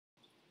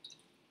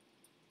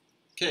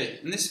Okay,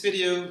 in this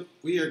video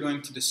we are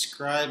going to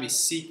describe a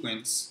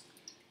sequence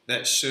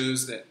that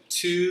shows that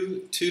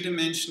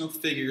two-dimensional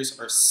figures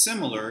are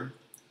similar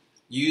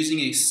using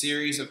a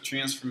series of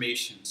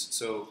transformations.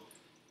 So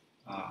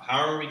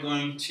how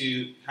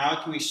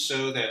can we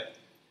show that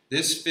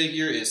this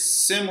figure is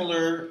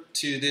similar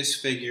to this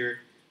figure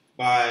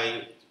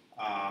by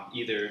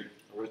either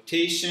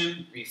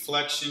rotation,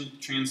 reflection,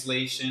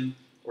 translation,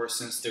 or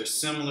since they're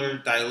similar,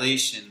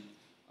 dilation,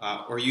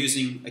 or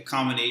using a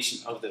combination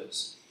of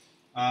those.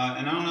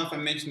 And I don't know if I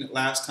mentioned it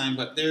last time,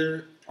 but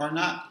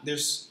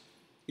there's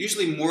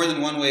usually more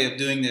than one way of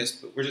doing this,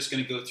 but we're just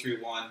going to go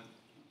through one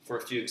for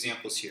a few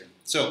examples here.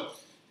 So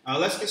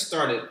let's get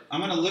started. I'm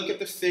going to look at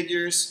the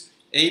figures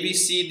A, B,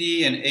 C,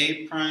 D, and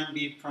A prime,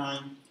 B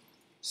prime,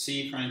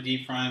 C prime,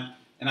 D prime,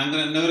 and I'm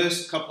going to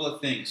notice a couple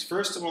of things.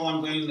 First of all,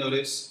 I'm going to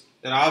notice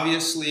that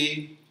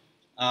obviously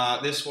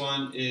this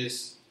one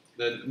is,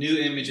 the new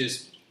image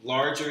is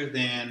larger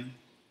than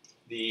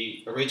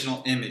the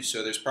original image,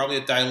 so there's probably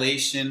a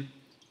dilation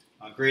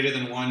greater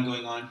than 1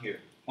 going on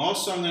here.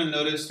 Also, I'm going to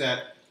notice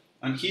that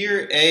on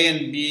here A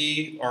and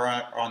B are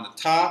on the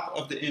top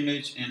of the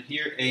image, and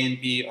here A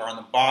and B are on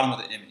the bottom of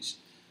the image.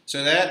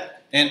 So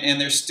that, and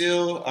they're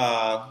still,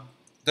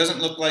 doesn't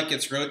look like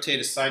it's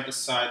rotated side to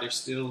side, they're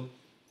still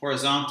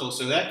horizontal.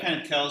 So that kind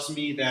of tells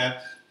me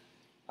that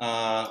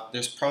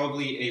there's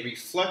probably a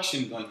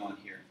reflection going on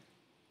here.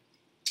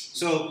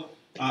 So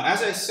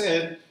as I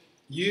said,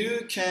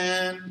 you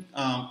can,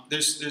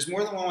 there's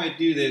more than one way to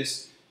do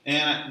this,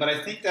 but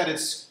I think that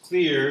it's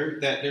clear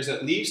that there's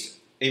at least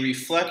a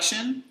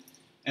reflection,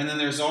 and then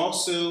there's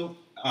also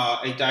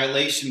a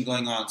dilation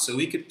going on. So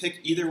we could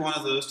pick either one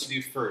of those to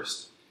do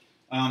first.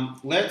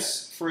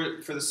 Let's, for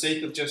the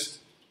sake of just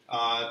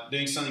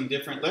doing something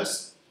different,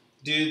 let's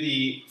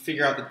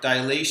figure out the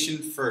dilation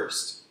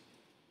first.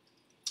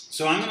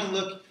 So I'm going to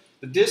look,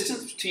 the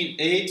distance between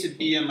A to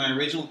B on my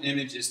original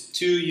image is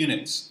 2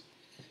 units.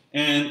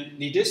 And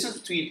the distance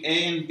between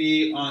A and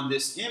B on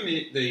this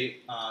image, the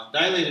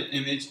dilated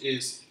image,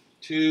 is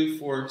 2,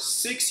 4,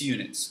 6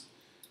 units.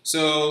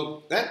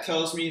 So that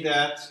tells me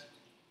that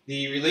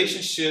the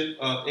relationship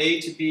of A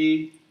to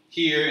B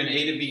here and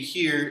A to B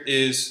here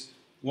is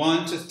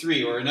 1 to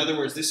 3, or in other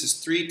words, this is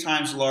 3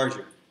 times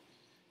larger.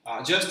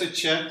 Just to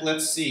check,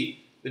 let's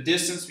see. The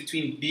distance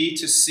between B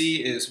to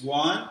C is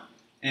 1,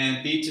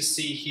 and B to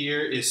C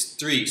here is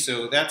 3.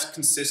 So that's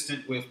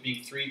consistent with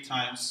being 3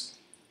 times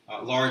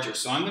larger.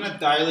 So I'm going to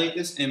dilate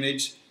this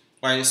image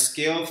by a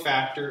scale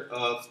factor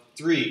of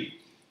 3.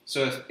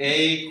 So if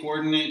A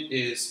coordinate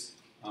is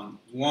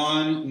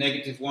 1,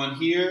 negative 1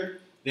 here,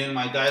 then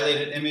my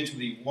dilated image would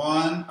be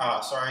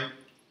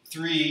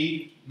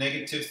 3,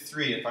 negative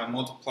 3 if I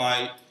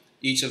multiply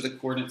each of the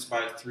coordinates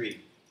by 3.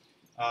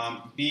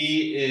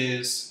 B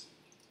is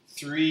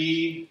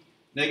 3,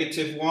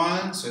 negative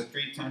 1, so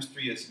 3 times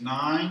 3 is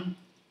 9,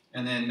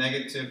 and then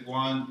negative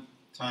 1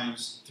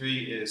 times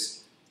 3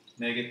 is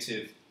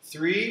negative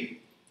 3,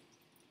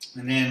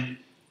 and then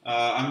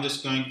I'm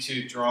just going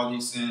to draw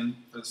these in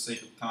for the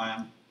sake of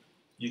time.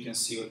 You can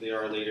see what they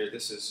are later.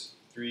 This is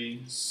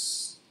 3,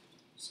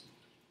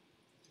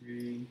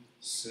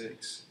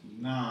 6,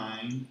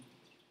 9.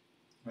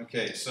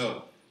 Okay,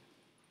 so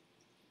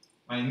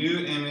my new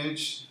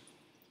image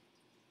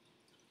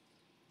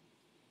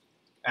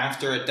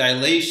after a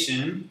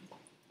dilation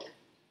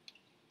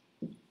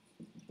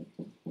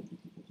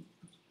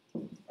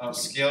of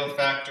scale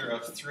factor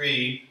of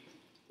 3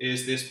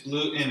 is this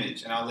blue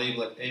image, and I'll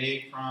label it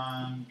A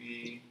prime,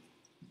 B,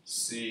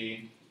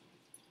 C,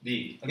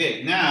 D.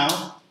 Okay,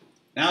 now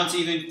it's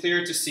even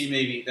clearer to see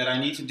maybe that I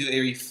need to do a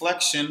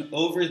reflection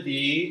over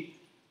the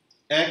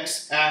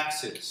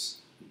x-axis.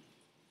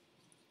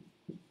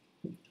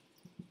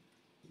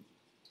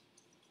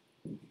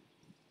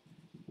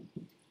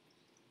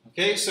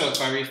 Okay, so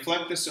if I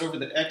reflect this over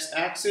the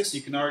x-axis,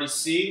 you can already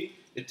see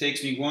it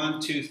takes me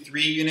 1, 2,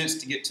 3 units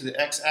to get to the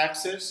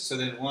x-axis, so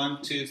then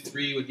 1, 2,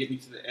 3 would get me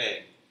to the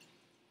A.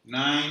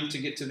 9 to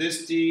get to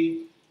this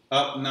D,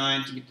 up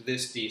 9 to get to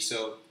this D.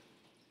 So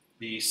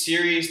the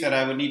series that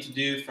I would need to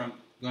do from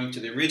going to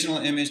the original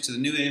image to the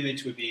new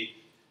image would be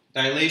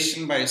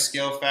dilation by a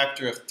scale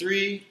factor of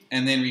 3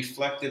 and then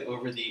reflected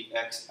over the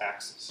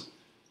x-axis.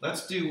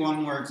 Let's do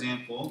one more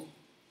example.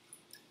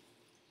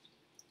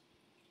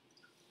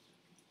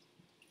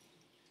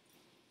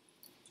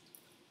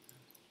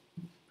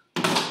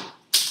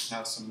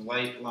 Have some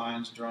light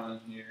lines drawn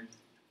in here.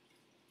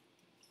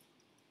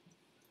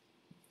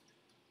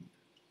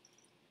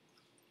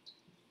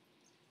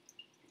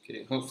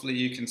 Okay, hopefully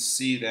you can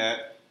see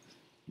that.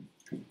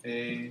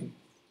 A,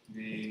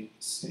 B,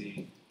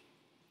 C,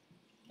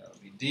 that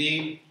would be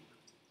D,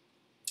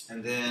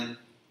 and then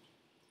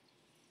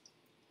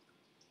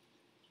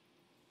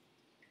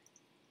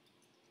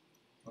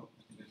I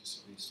think I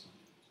just erased one.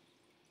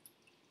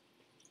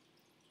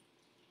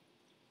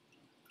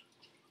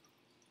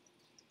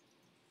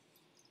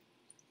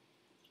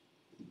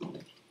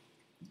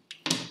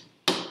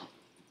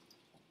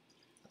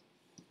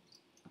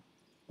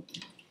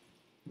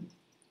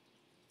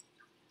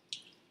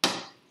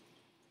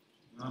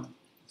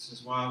 This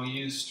is why we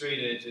use straight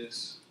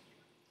edges.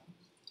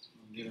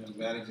 I'm giving a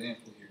bad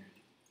example here.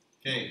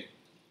 Okay.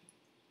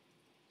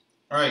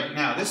 All right,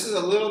 now this is a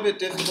little bit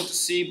difficult to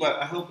see,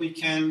 but I hope we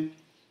can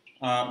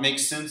make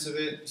sense of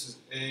it. This is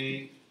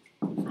A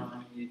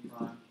prime, B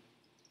prime,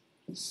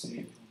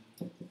 C prime,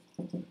 B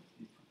prime.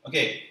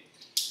 Okay.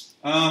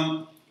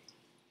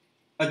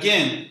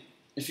 Again,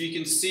 if you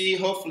can see,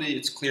 hopefully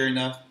it's clear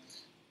enough.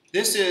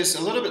 This is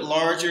a little bit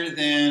larger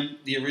than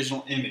the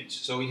original image.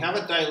 So we have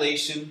a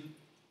dilation,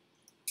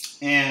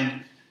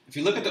 and if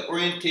you look at the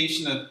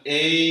orientation of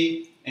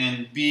A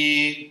and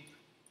B,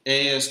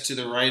 A is to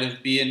the right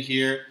of B in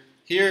here.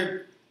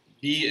 Here,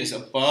 B is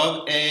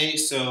above A,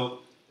 so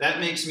that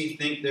makes me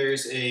think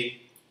there's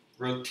a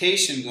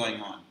rotation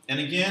going on. And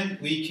again,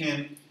 we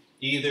can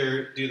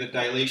either do the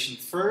dilation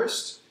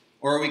first,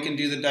 or we can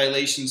do the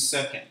dilation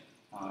second,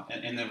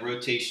 and the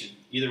rotation,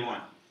 either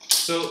one.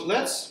 So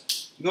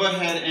let's go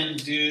ahead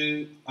and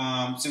do,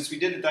 since we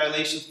did the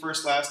dilation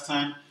first last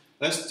time,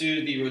 let's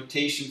do the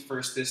rotation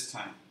first this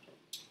time.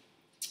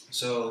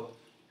 So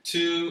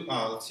 2,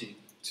 let's see,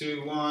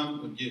 2,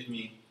 1 would give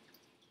me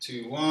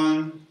 2,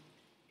 1.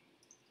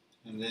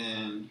 And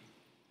then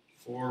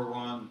 4,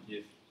 1 would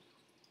give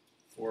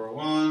 4,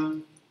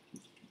 1.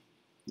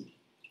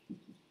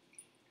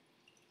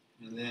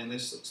 And then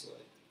this looks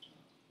like,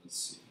 let's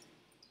see,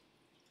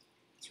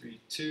 3,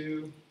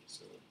 2.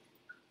 So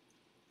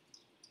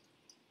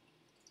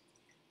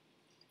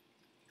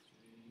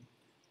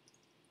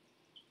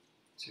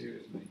 3, 2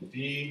 is my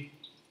B.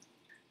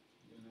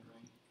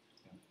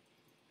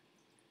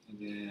 And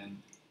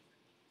then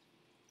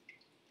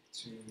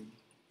 2,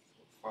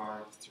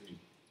 4, 5, 3.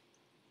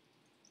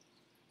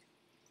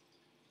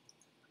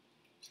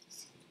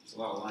 There's a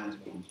lot of lines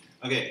going on.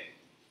 Okay.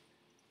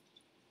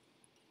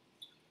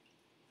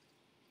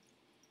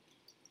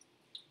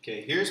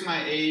 Okay, here's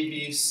my A,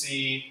 B,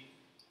 C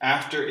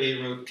after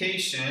a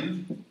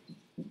rotation.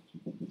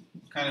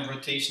 What kind of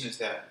rotation is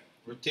that?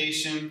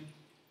 Rotation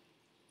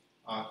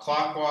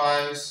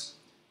clockwise,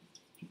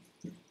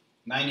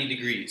 90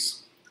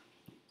 degrees.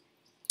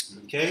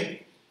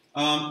 Okay.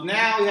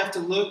 Now we have to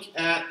look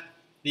at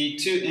the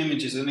two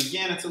images, and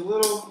again, it's a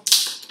little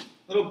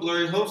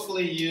blurry.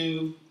 Hopefully,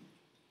 you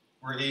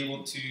were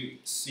able to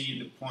see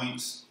the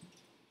points.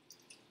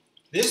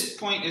 This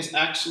point is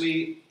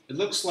actually, it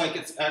looks like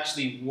it's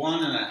actually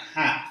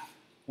 1.5.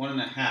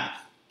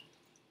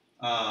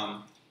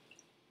 1.5.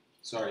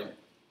 Sorry,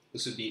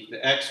 this would be,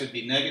 the x would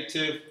be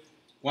negative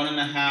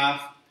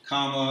 1.5,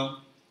 comma,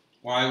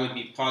 y would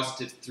be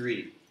positive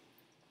 3.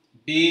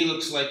 B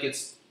looks like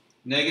it's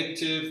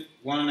negative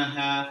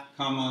 1.5,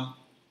 comma,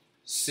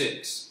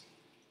 6.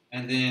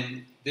 And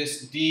then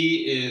this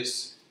D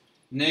is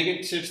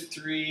negative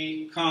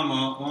 3,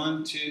 comma,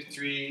 1, 2,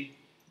 3,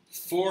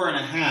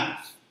 4.5.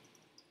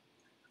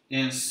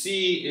 And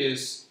C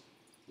is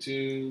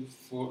negative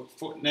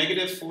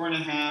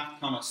 4.5,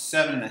 comma,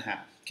 7.5.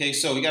 Okay,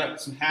 so we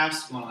got some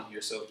halves going on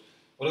here. So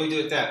what do we do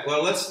with that?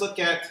 Well, let's look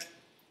at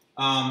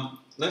a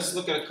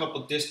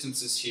couple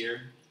distances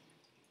here.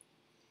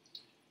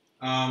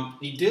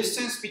 The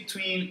distance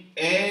between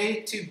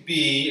A to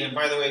B, and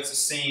by the way, it's the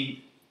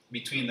same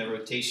between the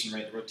rotation,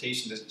 right? The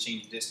rotation doesn't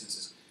change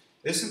distances.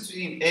 Distance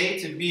between A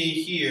to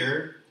B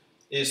here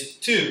is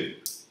 2.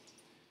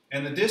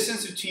 And the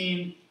distance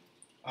between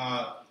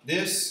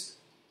this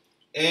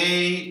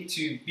A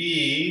to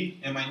B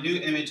and my new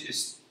image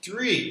is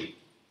 3.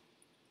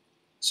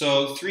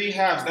 So 3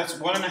 halves, that's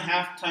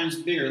 1.5 times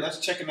bigger. Let's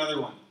check another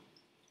one.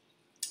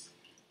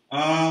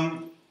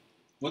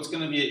 What's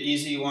going to be an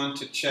easy one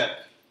to check?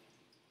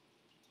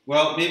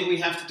 Well, maybe we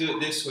have to do it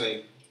this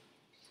way.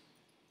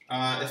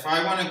 If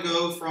I want to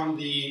go from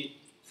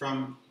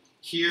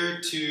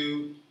here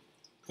to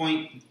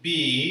point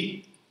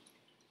B,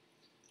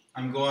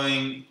 I'm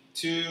going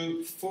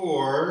 2,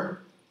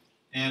 4,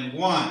 and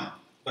 1.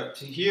 But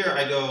to here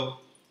I go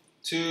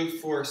 2,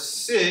 4,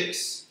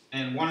 6,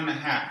 and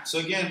 1.5. So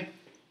again,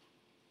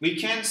 we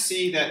can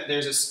see that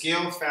there's a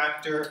scale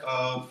factor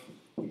of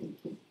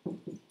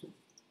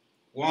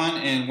 1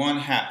 and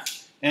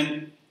 1/2.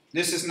 And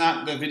this is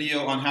not the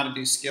video on how to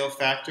do scale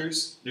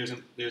factors.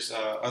 There's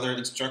other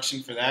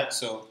instruction for that,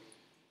 so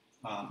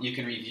you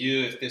can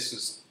review if this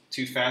is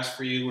too fast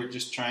for you. We're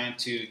just trying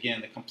to, again,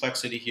 the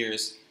complexity here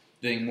is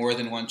doing more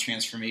than one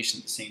transformation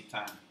at the same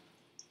time.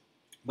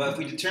 But if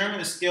we determine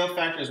the scale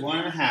factor is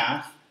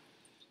 1.5,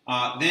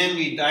 then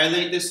we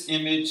dilate this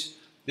image.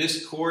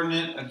 This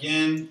coordinate,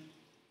 again,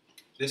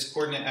 this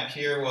coordinate at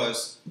here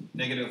was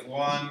negative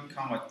 1,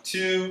 comma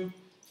 2.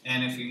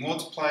 And if we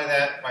multiply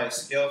that by a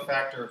scale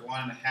factor of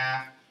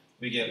 1.5,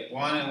 we get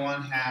 1 and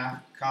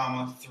 1/2,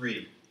 comma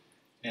 3.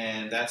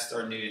 And that's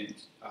our new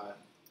image.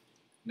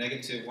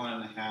 Negative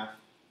 1.5,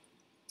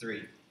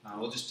 3.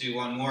 We'll just do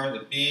one more.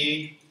 The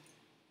B,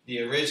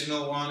 the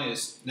original one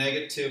is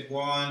negative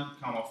 1,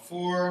 comma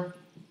 4.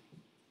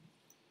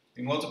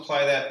 We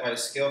multiply that by a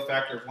scale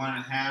factor of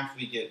 1.5,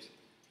 we get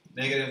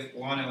negative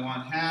 1 and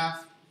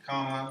 1/2,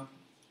 comma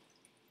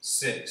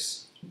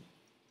 6.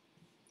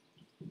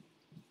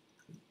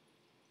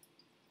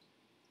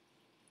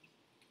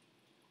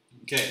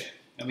 Okay,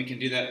 and we can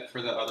do that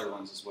for the other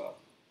ones as well.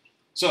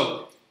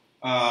 So,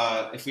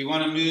 if we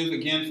want to move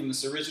again from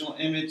this original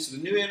image to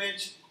the new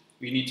image,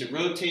 we need to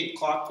rotate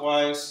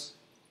clockwise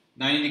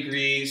 90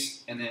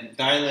 degrees and then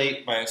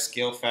dilate by a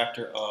scale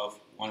factor of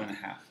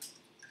 1.5.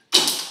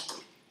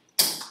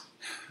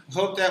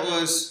 Hope that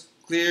was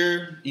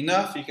clear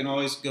enough. You can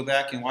always go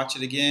back and watch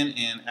it again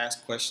and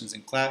ask questions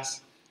in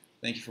class.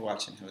 Thank you for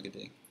watching. Have a good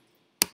day.